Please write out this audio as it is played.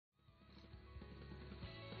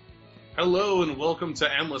Hello and welcome to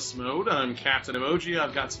Endless Mode. I'm Cpt Emoji.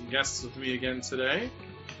 I've got some guests with me again today.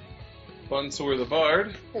 Buntor the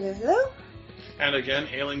Bard. Hello? And again,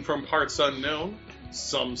 hailing from parts unknown,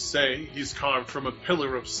 some say he's carved from a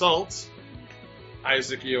pillar of salt,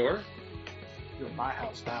 Isaac Yor. You're at my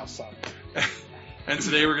house now, son. And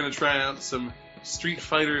today we're going to try out some Street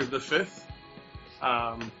Fighter V,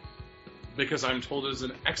 because I'm told it is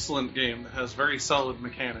an excellent game that has very solid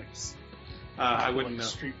mechanics. I wouldn't know.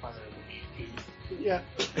 Street Fighter. Yeah.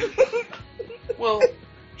 Well,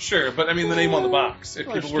 sure, but I mean the name on the box. If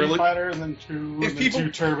people were Street Fighter, and then two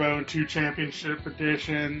Turbo, and 2 Championship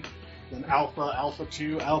Edition, then Alpha, Alpha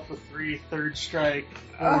 2, Alpha 3, Third Strike,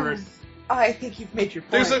 Fourth. I think you've made your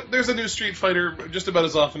point. There's a new Street Fighter just about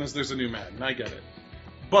as often as there's a new Madden. I get it,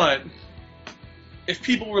 but if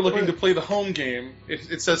people were looking to play the home game,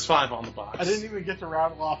 it says 5 on the box. I didn't even get to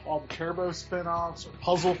rattle off all the Turbo spin-offs or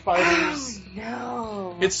Puzzle Fighters. Oh,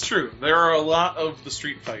 no. It's true. There are a lot of the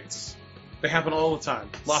street fights. They happen all the time.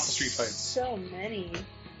 Lots of street fights. So many.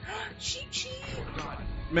 Cheat.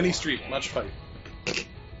 Many street, much fight.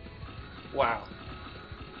 Wow.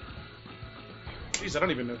 Jeez, I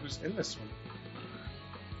don't even know who's in this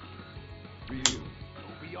one.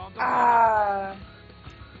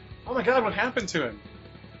 Oh my god, what happened to him?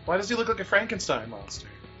 Why does he look like a Frankenstein monster?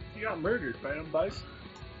 He got murdered by Bison.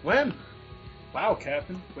 When? Wow,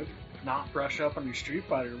 Captain. Would not brush up on your Street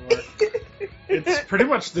Fighter lore. It's pretty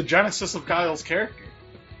much the genesis of Kyle's character.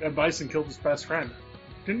 Ed Bison killed his best friend.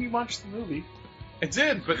 Didn't you watch the movie? I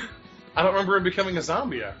did, but I don't remember him becoming a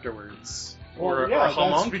zombie afterwards. Or a that's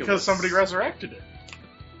homunculus. because somebody resurrected it.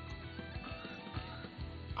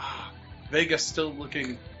 Vega's still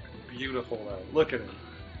looking beautiful, though. Look at him.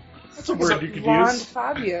 That's a word you could Blonde use.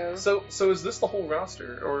 Fabio. So is this the whole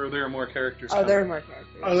roster, or are there more characters? Oh, coming? there are more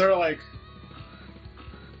characters. Oh, they're like...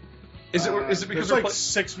 Is it because there's they're like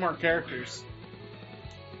 6 more characters.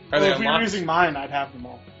 Are they if you were unlocked? using mine, I'd have them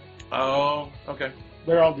all. Oh, okay.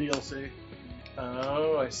 They're all DLC.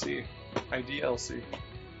 Oh, I see. IDLC.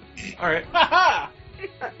 All right. Haha!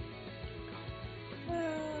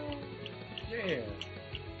 Yeah.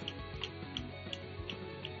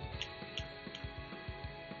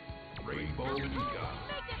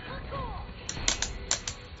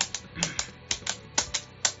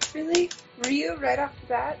 Really? Were you right off the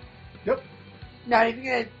bat? Yep. Not even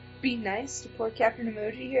gonna be nice to poor Captain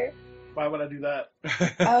Emoji here? Why would I do that?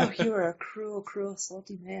 Oh, you are a cruel,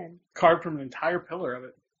 salty man. Carved from an entire pillar of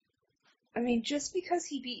it. I mean, just because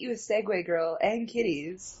he beat you with Segway Girl and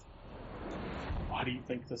Kitties. Why do you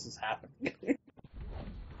think this has happened?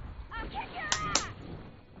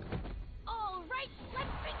 All right, let's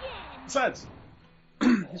begin. Besides,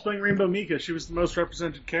 he's playing Rainbow Mika. She was the most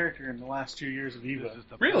represented character in the last 2 years of EVO.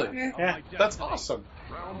 Really? Yeah. That's awesome.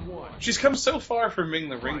 She's come so far from being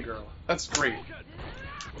the ring girl. That's great.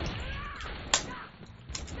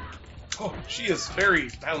 Oh, she is very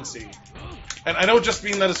bouncy. And I don't just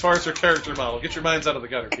mean that as far as her character model. Get your minds out of the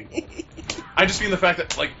gutter, people. I just mean the fact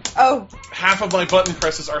that, like, half of my button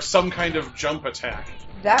presses are some kind of jump attack.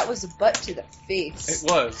 That was a butt to the face.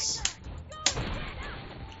 It was.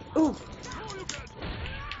 Ooh.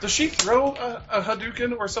 Does she throw a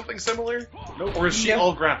Hadouken or something similar? Nope. Or is she Nope.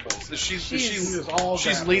 all grapples? She's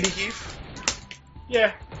grapples. Lady Heath?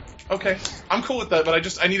 Yeah. Okay. I'm cool with that,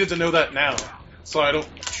 but I needed to know that now. So I don't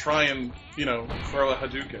try and, throw a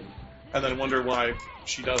Hadouken and then wonder why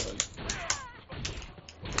she doesn't.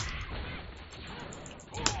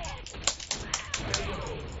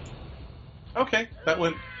 Okay, that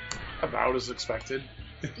went about as expected.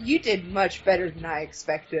 You did much better than I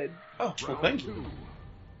expected. Oh, well, thank you.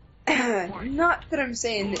 Not that I'm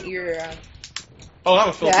saying that you're, Oh, I'm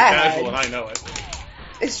a filthy bad. casual and I know it.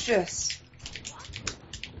 It's just...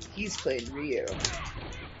 He's played Ryu.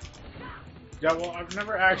 Yeah, well, I've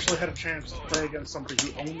never actually had a chance to play against somebody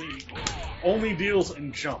who only deals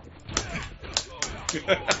in jump.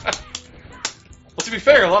 Well, to be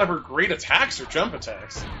fair, a lot of her great attacks are jump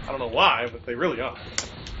attacks. I don't know why, but they really are.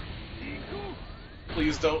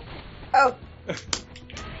 Please don't. Oh.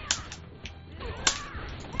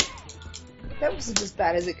 That wasn't as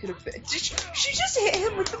bad as it could have been. She just hit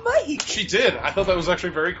him with the mic. She did. I thought that was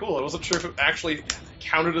actually very cool. I wasn't sure if it actually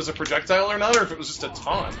counted as a projectile or not, or if it was just a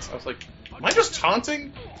taunt. I was like, am I just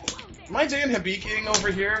taunting? Am I Dan Hibikiing over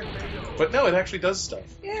here? But no, it actually does stuff.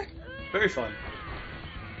 Yeah. Very fun.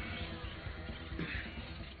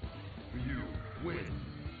 You win.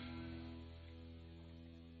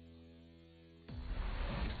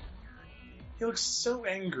 He looks so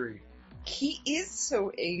angry. He is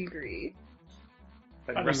so angry.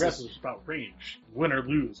 And I mean, wrestling is about range. Win or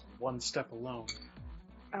lose, one step alone.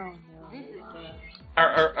 Oh no.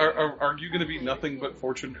 Are you going to be nothing but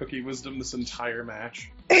fortune cookie wisdom this entire match?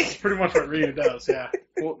 That's pretty much what Ryu does, yeah.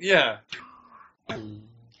 Well, yeah. If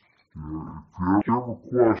you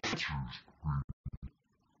have questions,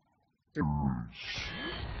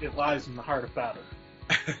 It lies in the heart of battle.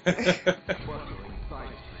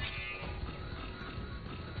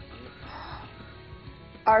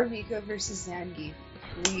 Armiko versus Zangief,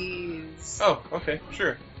 please. Oh, okay,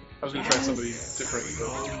 sure. I was going to try somebody different.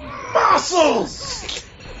 Muscles!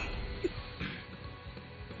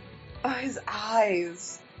 Oh, his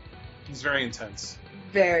eyes. He's very intense.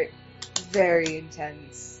 Very, very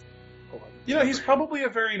intense. You know, he's probably a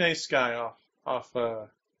very nice guy off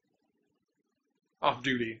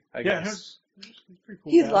duty, I guess. He's pretty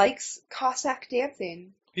cool He guy. likes Cossack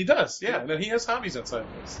dancing. He does, yeah. And then he has hobbies outside of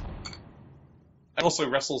this. And also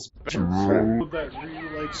wrestles. That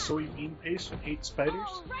Ryu likes soybean paste and hates spiders.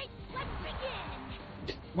 All right, let's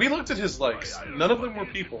begin. We looked at his likes. None of them were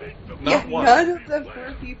people. Yeah, Not one. none of them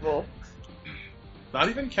were people. Not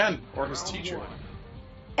even Ken or his teacher.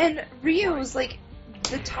 And Ryu was like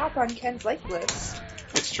the top on Ken's like list.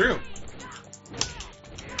 It's true.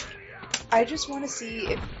 I just want to see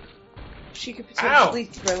if she could potentially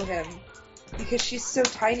throw him. Because she's so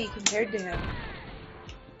tiny compared to him.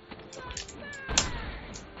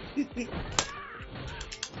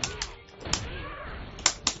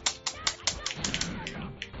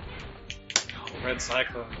 Red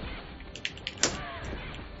Cyclone.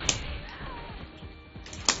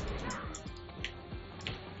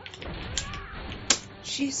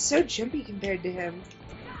 She's so jumpy compared to him.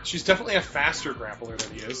 She's definitely a faster grappler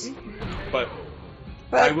than he is. Mm-hmm. But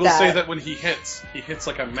But I will say that when he hits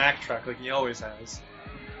like a Mac track like he always has.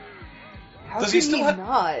 How Does could he still have-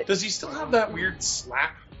 not? Does he still have that weird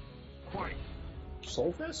slap?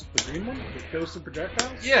 Soul Fist? The green one? That goes to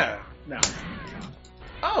projectiles? Yeah. No.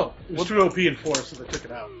 Oh. It was too OP in 4, so they took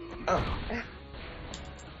it out. Oh.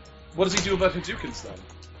 What does he do about Hadoukens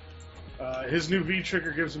then? His new V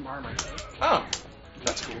trigger gives him armor. Oh.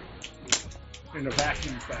 That's cool. In a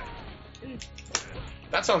vacuum effect.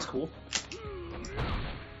 That sounds cool.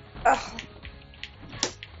 Ugh.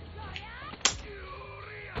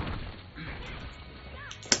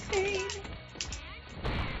 Pain.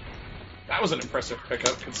 That was an impressive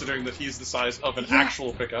pickup, considering that he's the size of an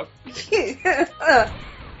actual pickup. That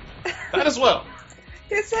as well.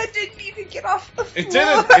 His head didn't even get off the floor. It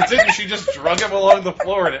didn't. It didn't. She just drug him along the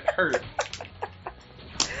floor, and it hurt.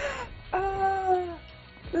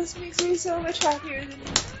 This makes me so much happier than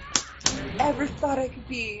I ever thought I could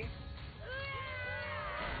be.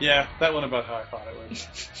 Yeah, that went about how I thought it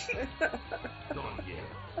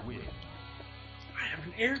would. I have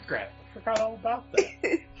an air grab. I forgot all about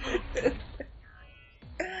that.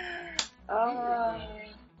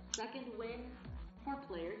 Second win for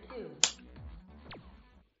player 2.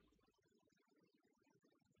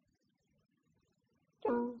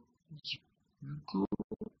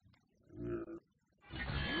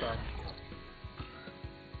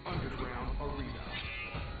 Underground Arena.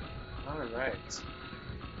 Alright.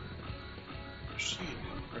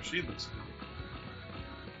 Rashid looks good.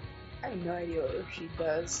 I have no idea what Rashid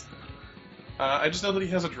does. I just know that he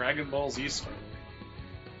has a Dragon Ball Z style.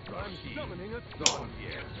 I'm summoning a Zon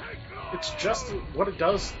here. It's just what it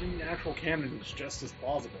does in the actual canon is just as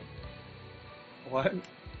plausible. What?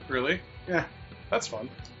 Really? Yeah. That's fun.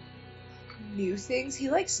 New things? He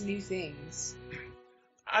likes new things.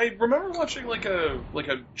 I remember watching like a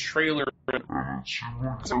trailer.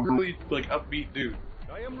 It's a really like upbeat dude.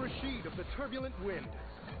 I am Rashid of the Turbulent Wind.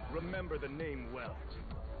 Remember the name well.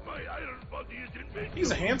 My iron body is invincible.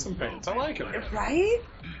 He's a handsome pants. I like him. Right?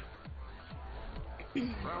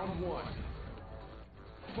 Round 1.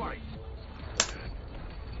 Fight.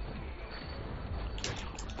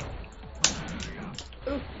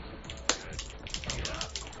 Ooh.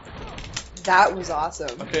 That was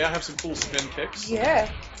awesome. Okay, I have some cool spin kicks. Yeah.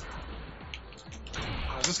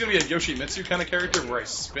 Is this gonna be a Yoshimitsu kind of character where I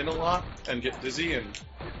spin a lot and get dizzy and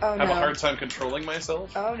Oh have no. a hard time controlling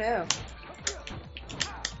myself? Oh no.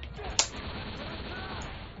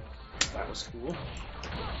 That was cool.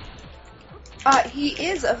 He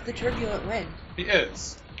is of the Turbulent Wind. He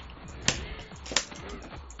is.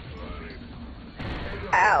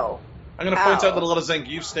 Ow. I'm gonna point Ow. out that a lot of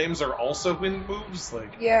Zangief's names are also wind moves,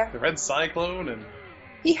 like Yeah. the Red Cyclone, and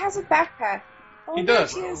He has a backpack. Oh, He no,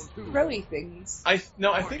 does. He has rowy things. I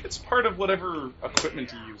think it's part of whatever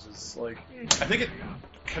equipment he uses. Like, I think it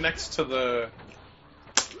connects to the.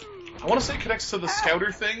 I want to say it connects to the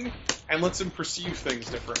scouter thing and lets him perceive things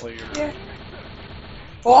differently. Or, Yeah.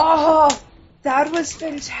 Oh, that was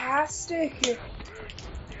fantastic.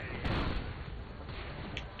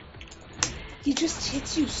 He just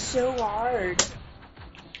hits you so hard.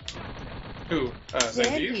 Who?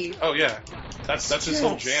 Zangief? Zangief. Oh yeah, that's his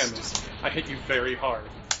whole jam. Just- Is I hit you very hard.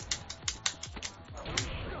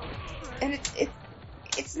 And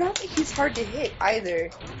it's not that he's hard to hit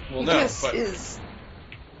either. Well, He no, just but is.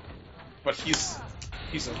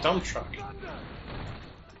 he's a dump truck.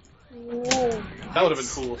 Whoa, That would have been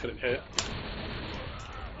cool if it had hit.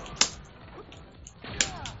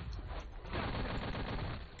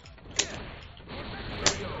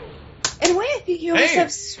 In a way, I think you almost Hey,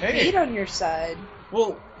 have speed hey. on your side.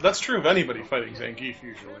 Well, that's true of anybody fighting Zangief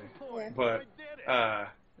usually, Yeah. but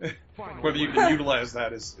whether you can utilize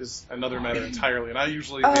that is another matter entirely. And I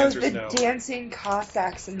usually the Oh, answer the is no. dancing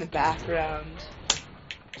Cossacks in the background. I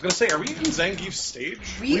was gonna say, are we in Zangief's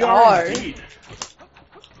stage? We are. indeed.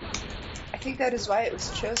 I think that is why it was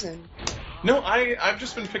chosen. No, I've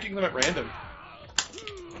just been picking them at random.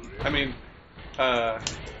 I mean,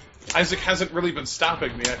 Isaac hasn't really been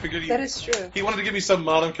stopping me. I figured That is true. he wanted to give me some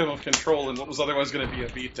modicum of control in what was otherwise going to be a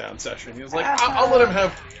beatdown session. He was like, I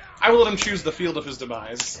will let him choose the field of his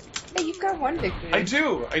demise. Hey, you've got one victory. I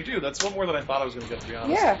do. That's one more than I thought I was going to get, to be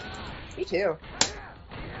honest. Yeah, me too.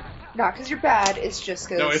 Not because you're bad, it's just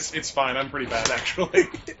because... No, it's fine. I'm pretty bad, actually.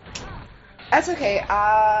 That's okay.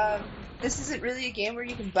 This isn't really a game where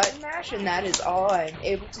you can button mash, and that is all I'm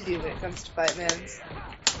able to do when it comes to Fightmans.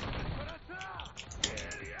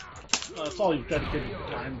 That's all you've dedicated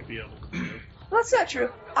the time to be able to do. Well, that's not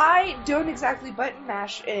true. I don't exactly button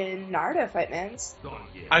mash in Naruto Fightmans.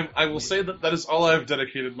 I will say that is all I've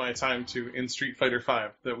dedicated my time to in Street Fighter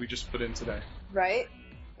V that we just put in today. Right?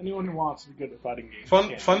 Anyone who wants to be good at fighting games.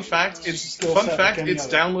 Fun fact, it's skill set like any other.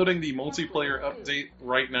 downloading the multiplayer update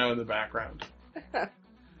right now in the background.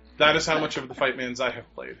 That is how much of the Fightmans I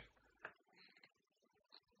have played.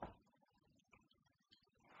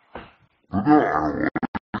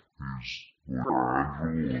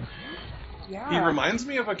 Yeah. He reminds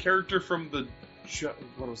me of a character from the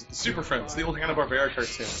Super Friends, the old Hanna-Barbera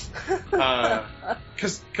cartoon.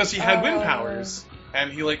 Because he had wind powers,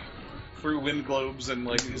 and he like threw wind globes, and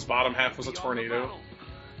like his bottom half was a tornado.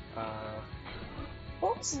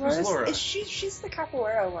 What was Who's Laura? She's the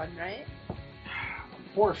capoeira one, right?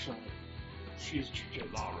 Unfortunately, she's jiu-jitsu.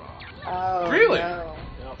 Oh, Really? no.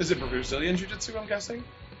 Is it Brazilian Jiu-Jitsu, I'm guessing?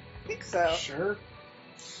 I think so. Sure.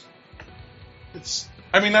 It's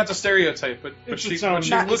I mean, not to stereotype, but It's she its own-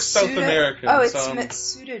 looks South American. Oh, it's so,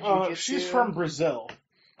 Mitsuda Jiu-Jitsu. she's from Brazil,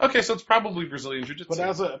 okay, so it's probably Brazilian Jiu-Jitsu. but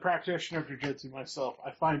as a practitioner of jiu-jitsu myself,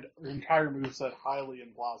 I find her entire moveset highly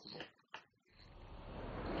implausible.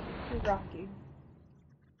 Rocky.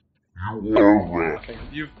 Okay,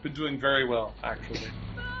 you've been doing very well, actually.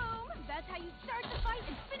 Boom! That's how you start the fight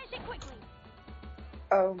and finish it quickly.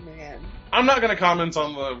 Oh, man. I'm not going to comment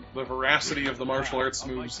on the veracity of the martial arts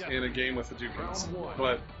moves in a game with the Dukins,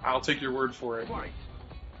 but I'll take your word for it.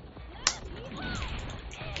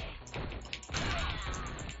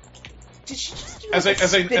 Did she just do As like a-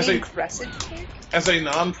 as a- as a- spinning crescent kick? As a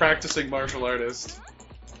non-practicing martial artist,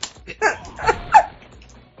 we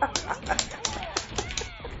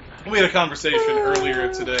had a conversation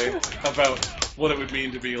earlier today about what it would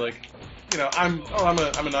mean to be like, you know, I'm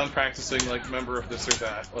a non-practicing like member of this or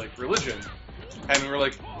that like religion, and we were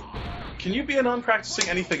like, can you be a non-practicing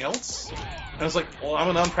anything else? And I was like, well, I'm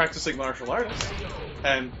a non-practicing martial artist,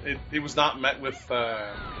 and it was not met with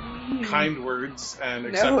kind words and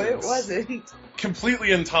acceptance. No, it wasn't.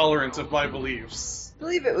 Completely intolerant of my beliefs. I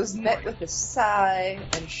believe it was met with a sigh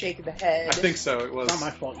and shake of the head. I think so. It was. It's not my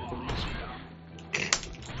fault you believe.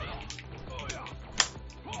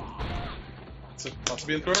 It's lots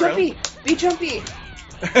being thrown Jumpy! Be jumpy!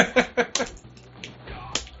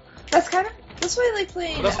 That's kind of... That's why I like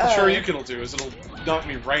playing... But that's what Shoryuken will do, is it'll knock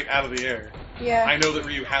me right out of the air. Yeah. I know that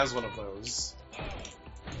Ryu has one of those.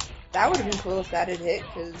 That would have been cool if that had hit,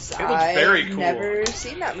 because It looks very I've cool. never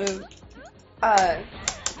seen that move.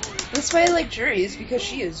 This way I like Jury's, because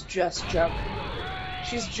she is just jump.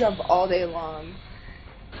 She's jump all day long.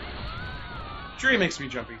 Juri makes me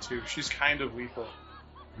jumpy too. She's kind of lethal.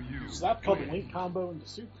 Is that called the link combo into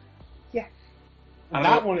Super? Yeah. I And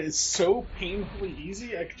don't that know. one is so painfully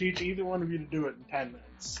easy, I could teach either one of you to do it in 10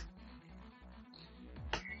 minutes.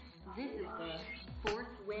 This is the fourth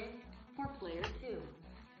win for player 2.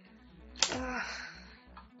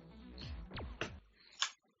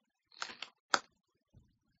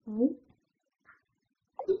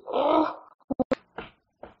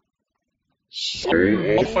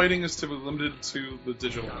 All fighting is to be limited to the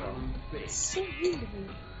digital realm. So weird.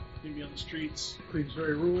 Meet me on the streets,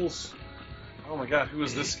 Queensberry rules. Oh my god, who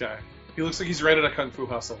is this guy? He looks like he's right at a kung fu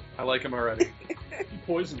hustle. I like him already. He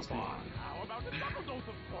poisons me. How about a double dose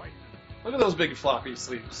of poison? Look at those big floppy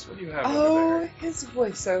sleeves. What do you have over Oh, there? his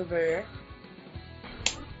voiceover.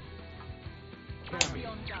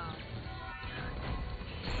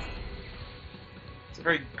 It's a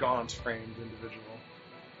very gaunt-framed individual.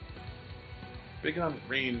 Big on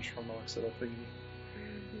range from the looks of the thingy.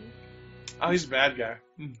 Oh, he's a bad guy.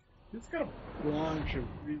 He's got a bunch of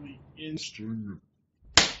really interesting.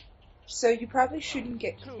 So you probably shouldn't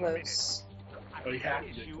get close. Oh, you have to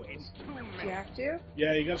get close. Do you have to?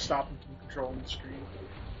 Yeah, you gotta stop him from controlling the screen.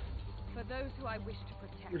 For those who I wish to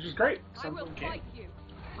protect, Which is great. I Sounds will like a game. fight you.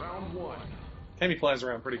 Round one. Tammy flies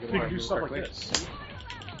around pretty good. You when can I do move stuff like correctly. this.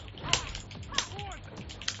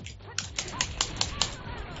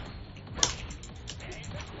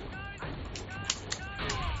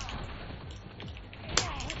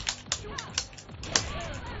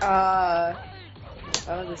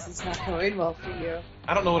 Oh, this is not going well for you.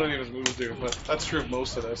 I don't know what any of his moves do, but that's true of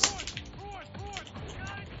most of this.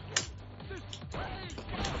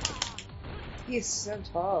 He is so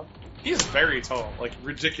tall. He is very tall, like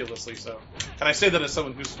ridiculously so. And I say that as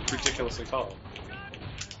someone who's ridiculously tall.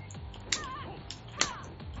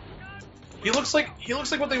 He looks like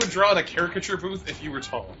what they would draw in a caricature booth if you were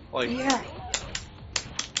tall. Like Yeah.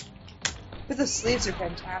 But the sleeves are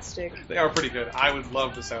fantastic. they are pretty good. I would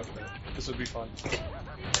love this outfit. This would be fun.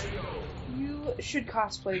 You should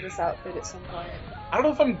cosplay this outfit at some point. I don't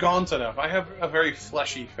know if I'm gaunt enough. I have a very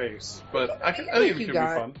fleshy face, but I think it could be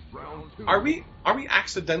fun. Round two. Are we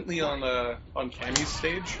accidentally on Cammy's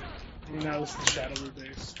stage? Now it's the Shadow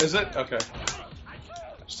base. Is it? Okay.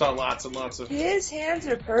 Saw lots and lots of. His hands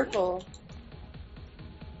are purple.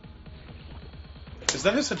 Is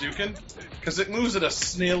that his Hadouken? Because it moves at a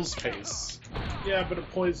snail's pace. Yeah, but it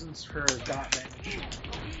poisons for dot damage.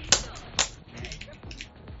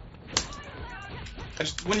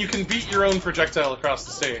 When you can beat your own projectile across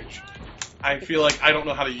the stage, I feel like I don't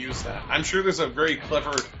know how to use that. I'm sure there's a very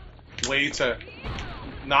clever way to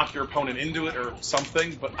knock your opponent into it or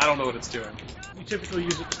something, but I don't know what it's doing. You typically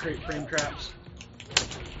use it to create frame traps.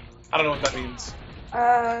 I don't know what that means.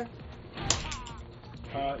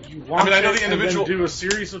 You launch I know it the individual- and then do a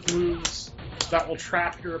series of moves that will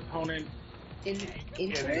trap your opponent Into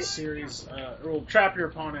in a it? series. It will trap your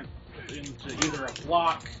opponent into either a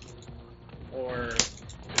block or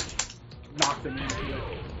knock them into it.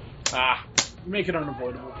 Ah. Make it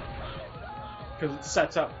unavoidable because it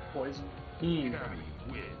sets up poison. Hmm. Cammy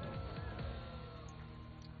win.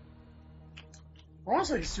 I want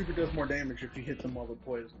to say Super does more damage if you hit them while they're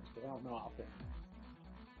poisoned, but I don't know how.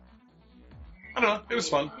 I don't know. It was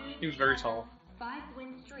fun. He was very tall.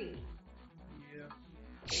 5-win streak.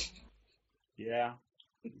 Yeah.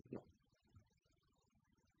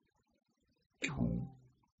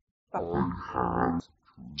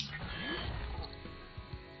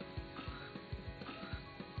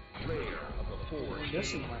 Player of the four. This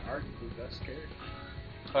is my arguably best character.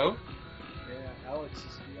 Oh? Yeah, Alex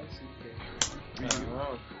is the DLC character.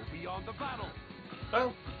 Oh. Go beyond the battle.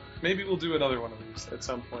 Well, maybe we'll do another one of these at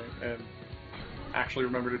some point and actually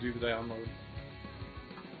remember to do the download.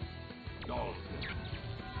 Dolphin.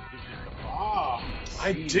 Ah,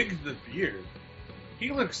 I dig the beard.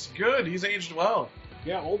 He looks good. He's aged well.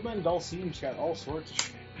 Yeah, Old Man Dulcine's got all sorts of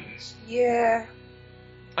shenanigans. Yeah.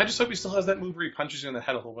 I just hope he still has that move where he punches you in the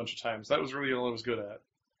head a whole bunch of times. That was really all I was good at.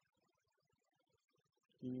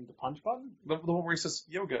 You mean the punch button? The one where he says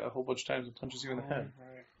yoga a whole bunch of times and punches you in the head.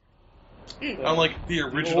 Right. Unlike the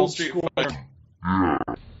original old Street school- Fighter. I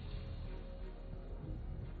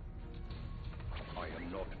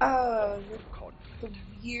am not Oh, caught. the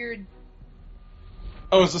weird.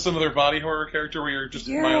 Oh, is this another body horror character where you're just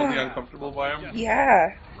Yeah. mildly uncomfortable by him?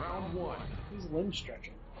 Yeah. Round one. He's limb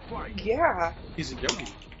stretching. Fight. Yeah. He's a yogi.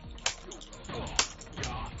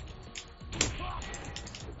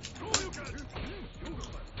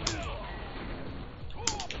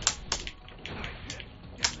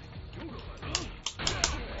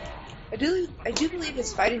 I do believe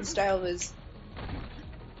his fighting style is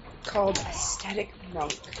called Aesthetic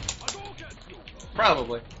Monk.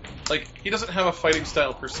 Probably. Like, he doesn't have a fighting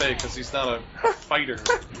style per se because he's not a fighter.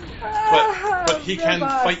 But he can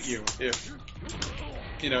Robots. fight you if,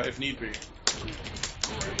 if need be.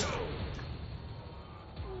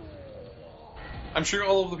 I'm sure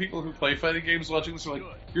all of the people who play fighting games watching this are like,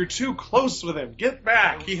 you're too close with him. Get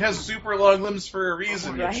back. He has super long limbs for a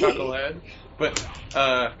reason, Right. you chucklehead. But,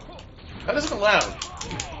 that isn't allowed.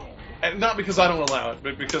 And not because I don't allow it,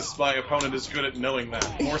 but because my opponent is good at knowing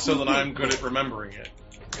that, more so than I'm good at remembering it.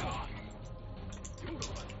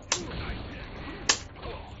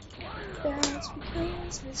 That's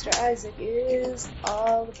because Mr. Isaac is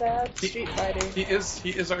all about Street Fighter. He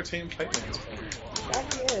is our tame fight man's player.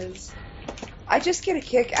 That he is. I just get a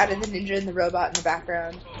kick out of the ninja and the robot in the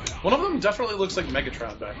background. One of them definitely looks like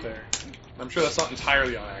Megatron back there. I'm sure that's not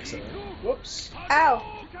entirely on accident. Whoops. Ow!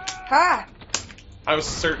 Ha! I was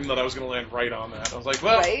certain that I was going to land right on that. I was like,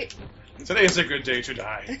 well, Right? today is a good day to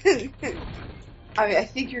die. I mean, I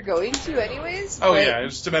think you're going to anyways. Oh but... yeah, it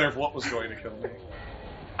was just a matter of what was going to kill me.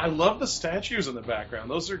 I love the statues in the background.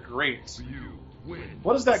 Those are great.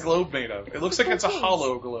 What is that globe made of? It looks like it's a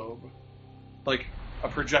hollow globe. Like a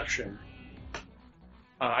projection.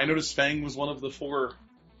 I noticed F.A.N.G was one of the four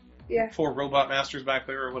robot masters back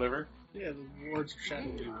there or whatever. Yeah, the Lords of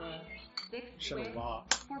Shadow Law.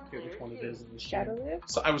 I forget which one it is in this Shadow game. Live?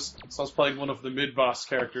 So I was playing one of the mid-boss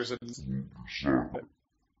characters in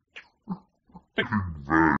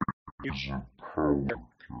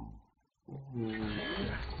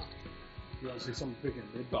You want to see something big in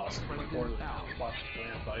mid-boss in the corner, watch the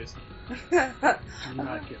Bison. Do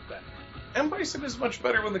not get that. M. Bison is much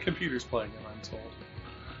better when the computer's playing him, I'm told.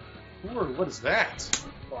 Ooh, what is that?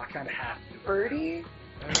 Well, I kind of have to. Birdie?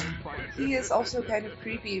 He is also kind of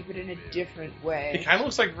creepy, but in a different He way. kind of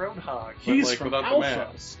looks like Roadhog, but He's like from without Alpha. the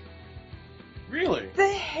mask. Really? The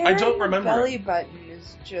hair I don't on the remember belly it. button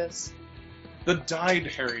is just... The dyed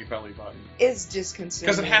hairy belly button. is disconcerting.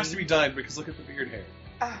 Because it has to be dyed, because look at the weird hair.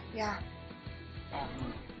 Ah, yeah.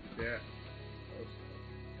 Yeah.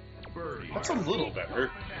 That's a little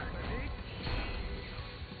better.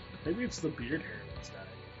 Maybe it's the beard hair that's dying.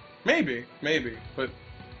 Maybe, but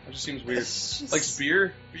it just seems weird. It's just Like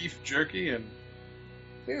beer, beef jerky, and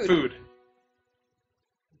food. food.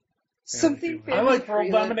 Something I family I like world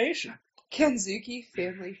freeloader. domination. Kenzuki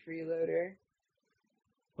family freeloader.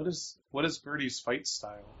 What is Birdie's fight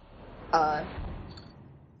style? Okay.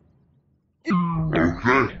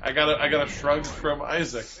 I got a shrug from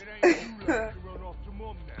Isaac.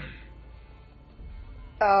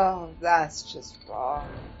 Oh, that's just wrong.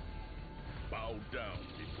 Bow down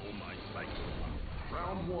before my sight.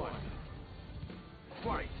 Round one.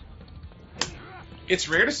 Fight. It's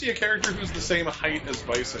rare to see a character who's the same height as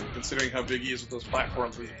Bison, considering how big he is with those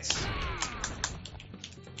platform boots.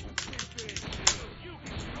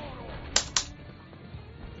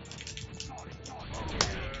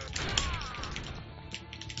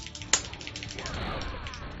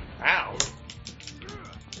 Ow.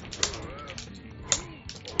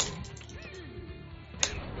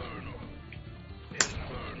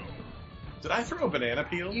 Did I throw a banana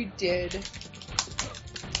peel? You did.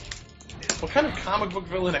 What kind of comic book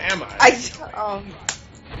villain am I?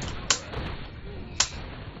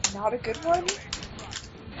 Not a good one?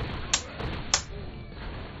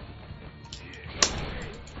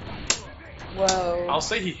 Whoa. I'll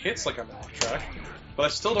say he hits like a Mack truck, but I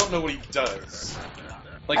still don't know what he does.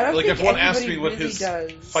 I don't Like think if one asked anybody me what really his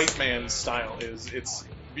does. fight man style is, it's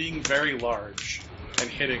being very large and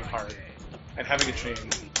hitting hard and having a chain.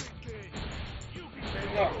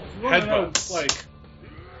 Yeah, you wanna know, Headbutts. like,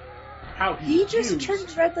 how He he's just used.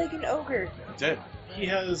 turned red like an ogre. Dead. He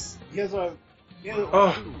has a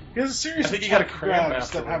Oh, series I think of he got a tech cramp grabs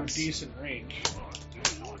that have a afterwards. decent range.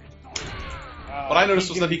 what I noticed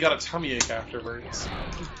was that he got a tummy ache afterwards.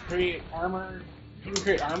 can create armor. You can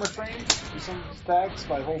create armor frames with some of his attacks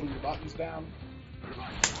by holding your buttons down.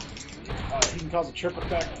 He can cause a trip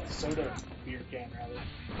effect with a soda beer can, rather.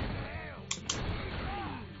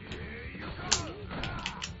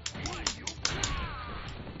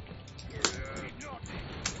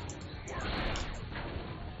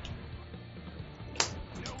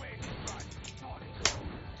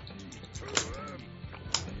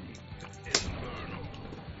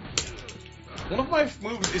 One of my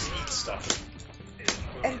moves is eat stuff.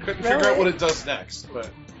 And Couldn't throw figure out it. what it does next, but...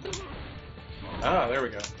 Ah, there we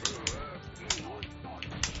go.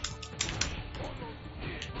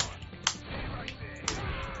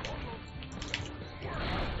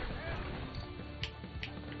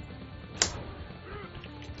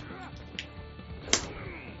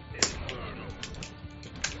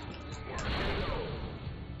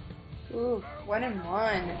 Ooh,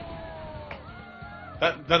 1-1.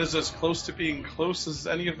 That is as close to being close as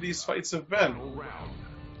any of these fights have been.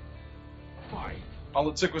 All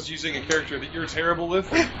it took was using a character that you're terrible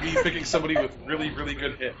with, and me picking somebody with really, really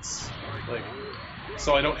good hits. Like,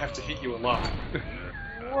 so I don't have to hit you a lot.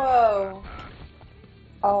 Whoa.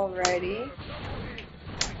 Alrighty.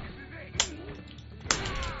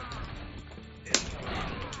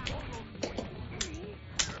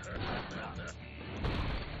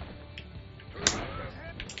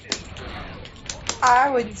 I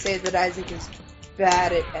wouldn't say that Isaac is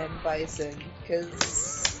bad at M. Bison,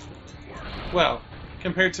 because... Well,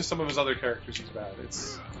 compared to some of his other characters, he's bad.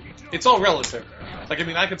 It's all relative. Like, I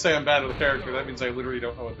mean, I could say I'm bad with a character, that means I literally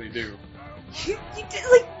don't know what they do. You did,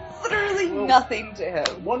 like, literally nothing to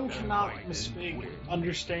him. One cannot mistake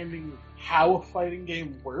understanding how a fighting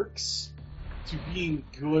game works to being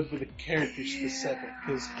good with a character specific.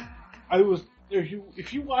 Because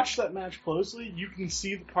if you watch that match closely, you can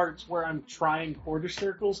see the parts where I'm trying quarter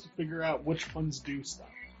circles to figure out which ones do stuff.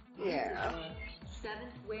 Yeah.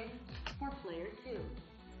 7th win for player 2.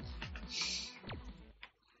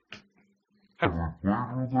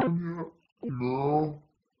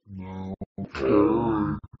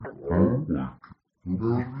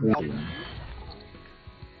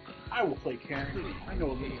 I will play Karen. I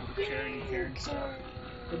know a little bit of Karen stuff.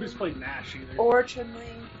 Nobody's played Nash either. Or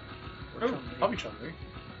Chun-Li. I'll be Chun-Li.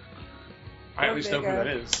 I at least know who that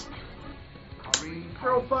is.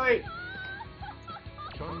 Girl fight!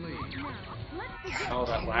 Oh,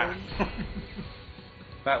 that laugh.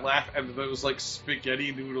 That laugh and those, like,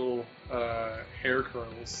 spaghetti noodle hair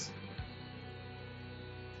curls.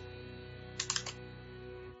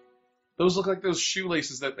 Those look like those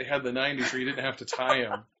shoelaces that they had in the 90s where you didn't have to tie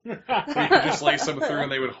them. You could just lace them through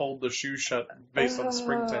and they would hold the shoe shut based on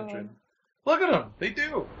spring tension. Look at them! They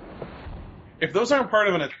do! If those aren't part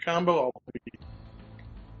of an attack combo,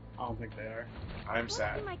 I don't think they are. I'm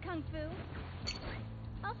sad. See my kung fu?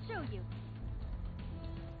 I'll show you.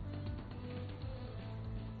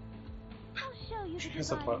 I'll show you She the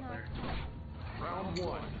has a divine butler. Round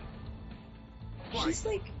 1. She's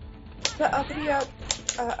like the uppity up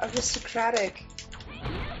aristocratic.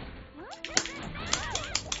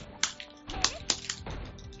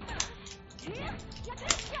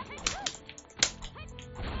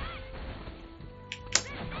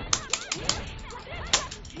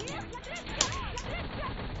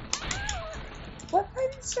 What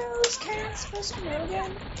fighting style is Karen supposed to know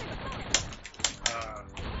again?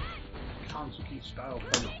 Kansuki style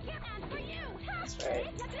fight. That's right.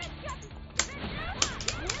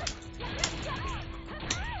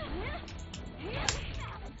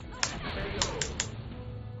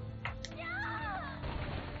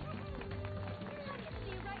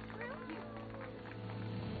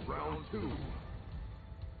 Round 2.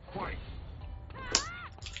 Fight.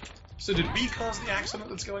 So did B cause the accident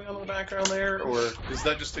that's going on in the background there, or is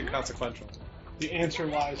that just inconsequential? The answer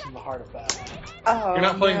lies in the heart of battle. Oh, You're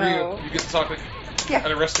not playing no. Ryu. You get to talk like Yeah.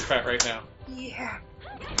 an aristocrat right now. Yeah.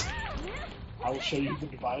 I will show you the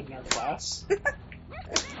divide in our class. I'm not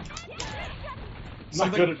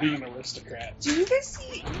Something- good at being an aristocrat. Do you guys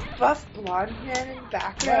see buff blonde man in the Yeah,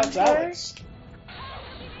 background it's there? Alex.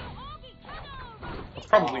 It's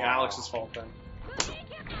probably Alex's fault then.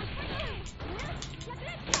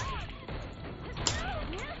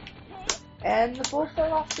 And the bull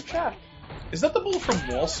fell off the truck. Is that the bull from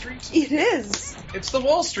Wall Street? It is. It's the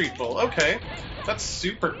Wall Street bull. Okay, that's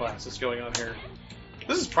super class that's going on here.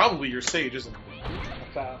 This is probably your stage, isn't it?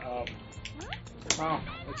 No,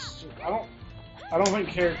 it's I don't think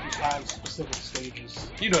characters have specific stages.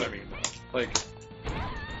 You know what I mean, though. Like,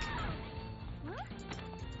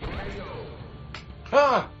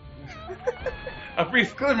 ah, a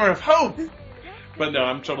brief glimmer of hope. But no,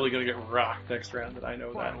 I'm totally gonna get rocked next round, and I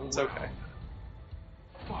know that. It's okay.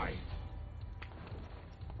 Fight.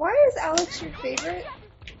 Why is Alex your favorite?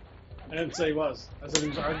 I didn't say he was. I said he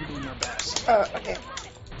was arguably my best. Oh, okay.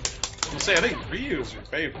 I'll say I think Ryu's your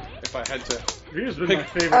favorite. If I had to, Ryu's been Pick- my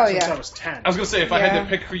favorite since yeah. I was 10. I was gonna say if I had Yeah. to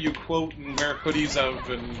pick who you quote and wear hoodies of,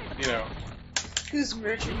 and you know, Whose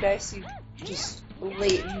merchandise you just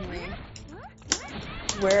blatantly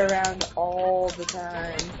wear around all the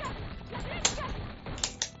time.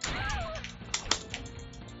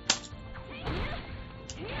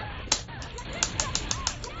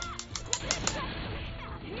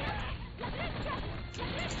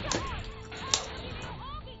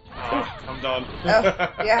 I'm done. Oh,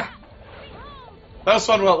 yeah. That was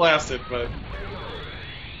fun while it lasted, but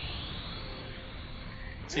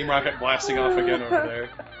Team Rocket blasting off again over there.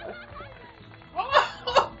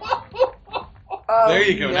 Oh, There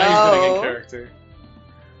you go. no. Now he's getting in character.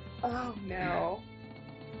 Oh, no.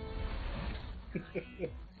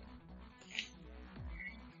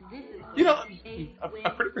 You know, a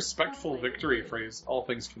pretty respectful victory phrase, all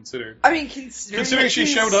things considered. I mean, considering Considering that she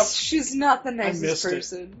showed up- she's not the missed nicest it.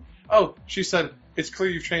 person. Oh, she said, it's clear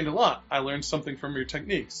you've trained a lot. I learned something from your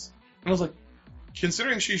techniques. And I was like,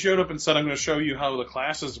 considering she showed up and said, I'm going to show you how the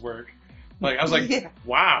classes work, like, I was like, Yeah.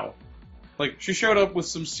 wow. Like, she showed up with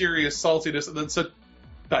some serious saltiness and then said,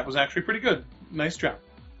 that was actually pretty good. Nice job.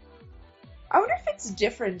 I wonder if it's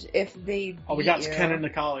different if they. All we got beat is you. Ken and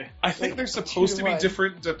Nikali. I think Like, they're supposed to be 2-1.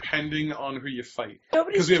 different depending on who you fight.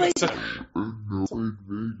 Nobody's Because we have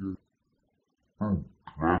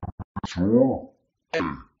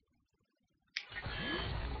played.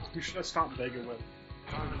 Who should I stomp Vega with?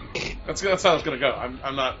 That's how it's gonna go.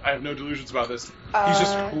 I'm not. I have no delusions about this. He's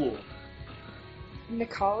just cool.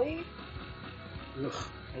 Nikali? Ugh,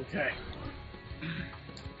 okay.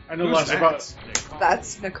 I know less about.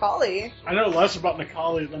 That's Nikali. I know less about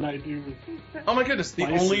Nikali than I do. Oh my goodness! The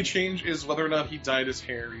Bison. only change is whether or not he dyed his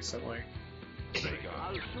hair recently.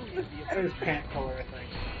 There's pant color, I think.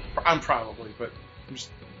 I'm probably, but just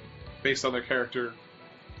based on their character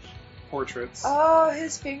portraits. Oh,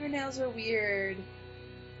 his fingernails are weird.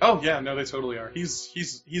 Oh yeah, no, they totally are.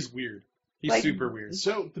 He's weird. He's Like- super weird.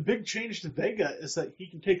 So the big change to Vega is that he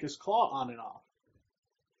can take his claw on and off.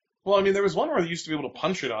 Well, I mean, there was one where you used to be able to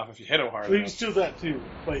punch it off if you hit it hard So he enough. can do that too,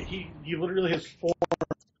 but he literally has four.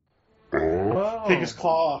 Oh. Take his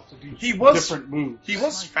claw off to do He was- different moves. He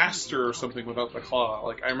was faster or something without the claw.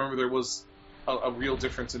 Like, I remember there was a real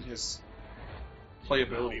difference in his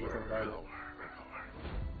playability with him without it.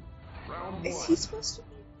 Round Is one. he supposed to be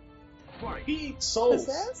He eats souls.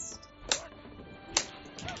 possessed?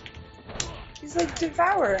 He's like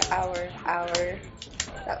devour hour.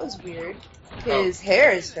 That was weird. His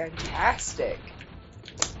hair is fantastic.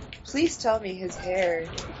 Please tell me his hair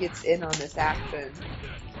gets in on this action,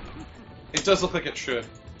 It does look like it should.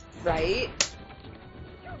 right?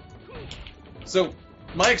 So,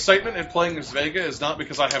 my excitement in playing as Vega is not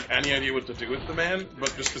because I have any idea what to do with the man,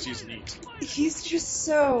 but just because he's neat. He's just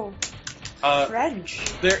so French.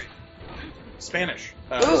 They're Spanish.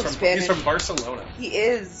 Ooh, Spanish. He's from Barcelona. He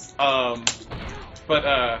is.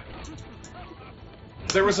 But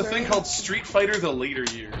there was a thing called Street Fighter the later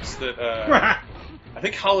years that I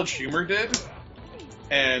think College Humor did,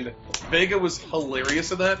 and Vega was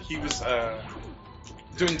hilarious in that. He was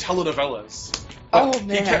doing telenovelas. Oh,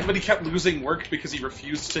 man. But he kept losing work because he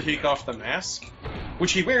refused to take off the mask,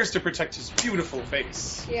 which he wears to protect his beautiful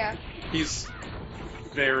face. Yeah. He's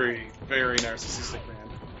very, very narcissistic man.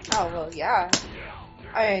 Oh, well, yeah.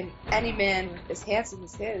 I mean, any man as handsome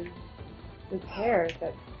as his, with hair,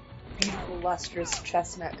 that beautiful, lustrous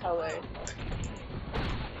chestnut color.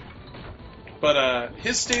 But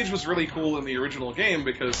his stage was really cool in the original game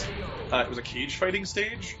because it was a cage fighting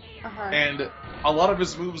stage, Uh-huh. and a lot of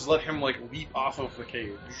his moves let him like leap off of the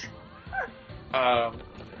cage.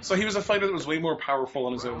 So he was a fighter that was way more powerful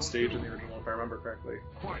on his own stage in the original, if I remember correctly.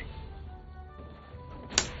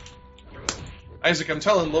 Isaac, I'm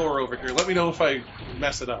telling Lower over here. Let me know if I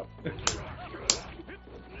mess it up.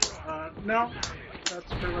 No,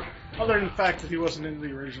 that's pretty much. Other than the fact that he wasn't in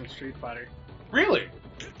the original Street Fighter. Really?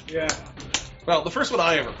 Yeah. Well, the first one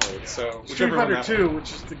I ever played, so Street whichever one Fighter that 2,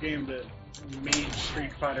 which is the game that made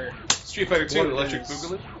Street Fighter. Street Fighter 2, What it Electric is.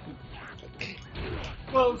 Boogaloo?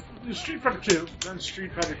 Well, it was Street Fighter 2, then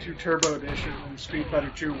Street Fighter 2 Turbo Edition, and Street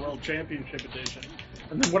Fighter 2 World Championship Edition,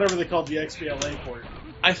 and then whatever they called the XBLA port.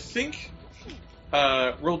 I think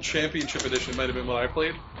World Championship Edition might have been what I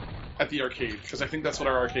played at the arcade, because I think that's what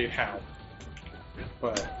our arcade had.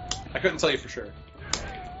 But I couldn't tell you for sure.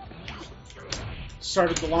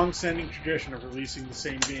 Started the long-standing tradition of releasing the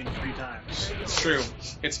same game 3 times. It's true.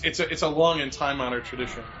 It's a long and time-honored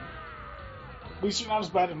tradition. At least you're not as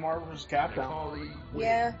bad as Marvel vs. Capcom.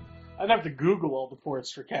 Yeah. I'd have to Google all the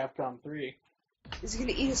ports for Capcom 3. Is he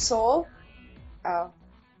gonna eat a soul? Oh.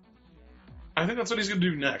 I think that's what he's going to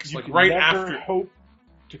do next, You like can right never after. hope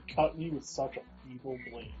to cut me with such an evil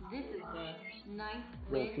blade. This is the ninth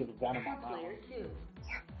Really win feel the venom for on that player 2.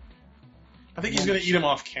 I think he's going to eat him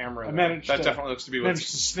off camera. I though. managed That to- definitely looks to be Managed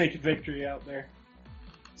what's to snake a victory out there.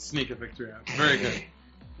 sneak a victory out. Very good.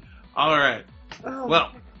 All right. Oh.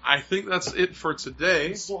 Well, I think that's it for today.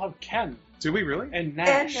 We still have Ken Do we really? and And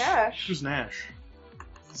Nash. Nash. Who's Nash?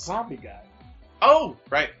 The zombie guy. Oh,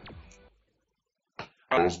 right.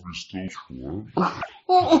 As we still sure.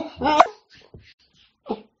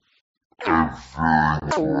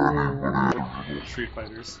 Street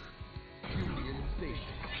Fighters.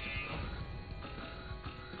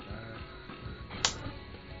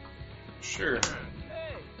 Sure.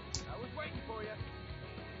 Hey, I was waiting for you.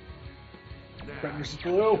 Brenner's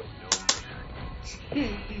blue.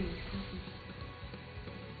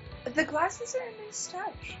 The glasses are a nice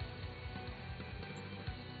touch.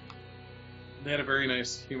 They had a very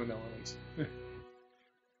nice human element.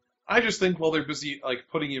 I just think while they're busy like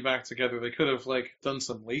putting you back together, they could have like done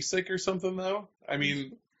some LASIK or something though. I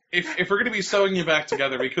mean, if we're gonna be sewing you back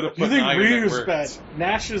together, we could have You put think an iron that Ryu's worked. bad?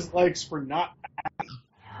 Nash's legs were not.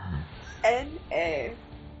 N.A.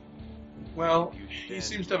 Well, he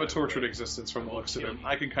seems to have a tortured existence from the looks of him.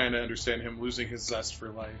 I can kind of understand him losing his zest for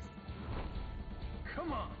life.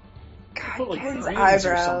 Come on. God, Put, like, Ken's brains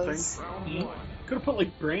or eyebrows. something. Could have put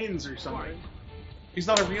like brains or something. He's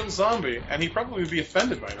not a real zombie, and he'd probably be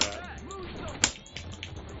offended by that.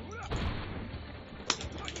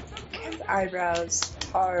 eyebrows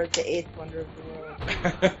are the eighth wonder of the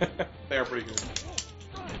world. They are pretty good.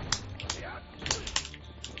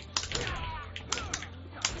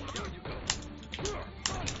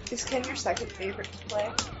 Is Ken your second favorite to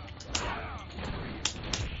play?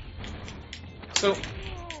 So,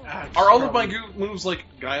 are all of my moves like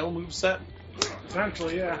Guile moveset?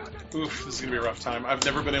 Essentially, yeah. Oof, this is gonna be a rough time. I've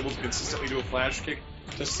never been able to consistently do a flash kick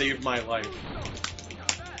to save my life.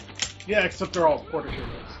 Yeah, except they're all quarter turtles.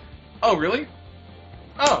 Oh, really?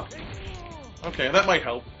 Oh. Okay, that might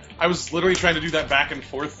help. I was literally trying to do that back and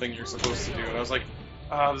forth thing you're supposed to do, and I was like,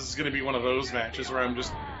 this is gonna be one of those matches where I'm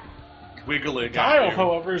just wiggling. Guile,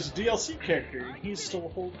 however, is a DLC character, and he's still a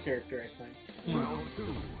hold character, I think. Round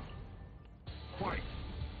 2. Fight.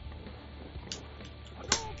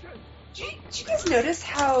 Did you guys notice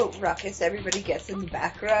how ruckus everybody gets in the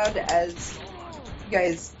background as you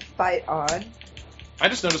guys fight on? I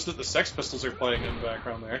just noticed that the Sex Pistols are playing in the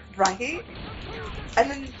background there. Right?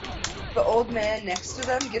 And then the old man next to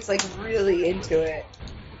them gets, like, really into it.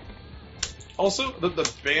 Also,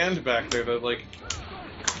 the band back there, the, like,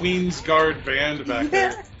 Queen's Guard band back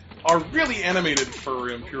there, are really animated for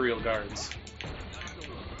Imperial Guards.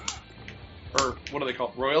 Or, what are they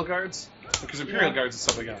called? Royal Guards? Because Imperial Guards is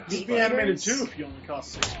something else. You'd be animated too if you only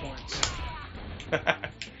cost 6 points.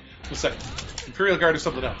 What's that? Imperial Guard is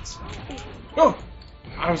something else. Oh!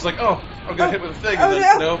 I was like, oh, I'm gonna hit with a thing, and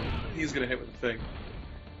then, nope, he's gonna hit with a thing.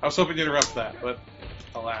 I was hoping to interrupt that, but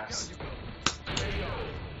alas.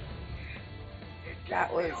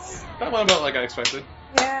 That was... That went about like I expected.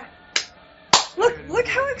 Yeah. Look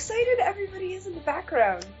how excited everybody is in the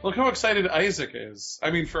background. Look how excited Isaac is.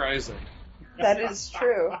 I mean, for Isaac. That is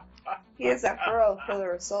true. He is, after all, a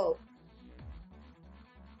pillar of salt.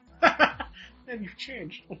 And you've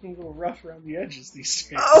changed. A little rough around the edges these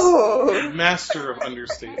days. Oh! Master of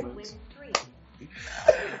understatement. Win 3.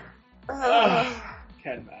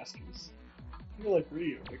 Ken Masters. You're like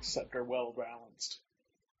Ryu, except are well balanced.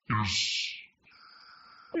 I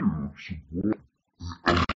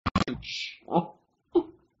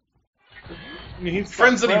mean, he's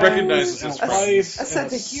Friends that he recognizes as and a wife, a sense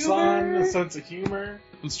and of humor. son, a sense of humor,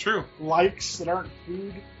 It's true. likes that aren't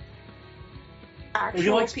food. Actual He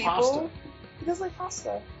likes people. pasta. He does like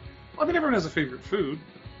pasta. Well, I mean, everyone has a favorite food.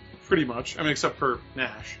 Pretty much. I mean, except for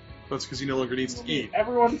Nash. That's because he no longer needs to eat.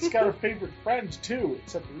 Everyone's got a favorite friend too,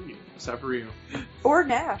 except Ryu. Except for Ryu. Or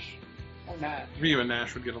Nash. Or not. Ryu and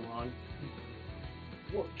Nash would get along.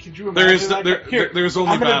 Well, could you imagine? There's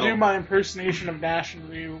only I'm gonna battle. do my impersonation of Nash and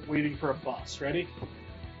Ryu waiting for a bus. Ready?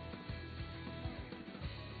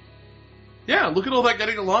 Yeah, look at all that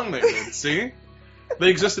getting along there, dude. See? They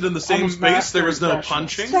existed in the same I'm a space, there master was no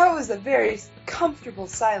impressionist. punching. That was a very comfortable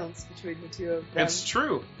silence between the two of them. It's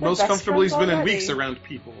true. They're Most best comfortable he's friends been in already. weeks around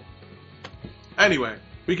people. Anyway,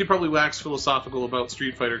 we could probably wax philosophical about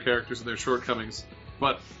Street Fighter characters and their shortcomings,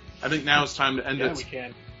 but I think now it's time to end Yeah, it. we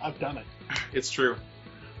can. I've done it. It's true.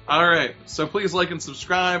 Alright, so please like and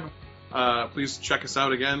subscribe. Please check us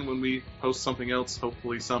out again when we post something else,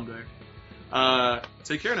 hopefully someday.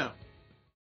 Take care now.